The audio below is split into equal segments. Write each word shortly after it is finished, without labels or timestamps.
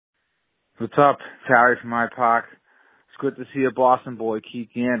What's up, Terry from IPOC? It's good to see a Boston boy, Keith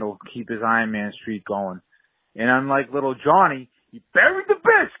Yandel, keep his Iron Man streak going. And unlike little Johnny, he barely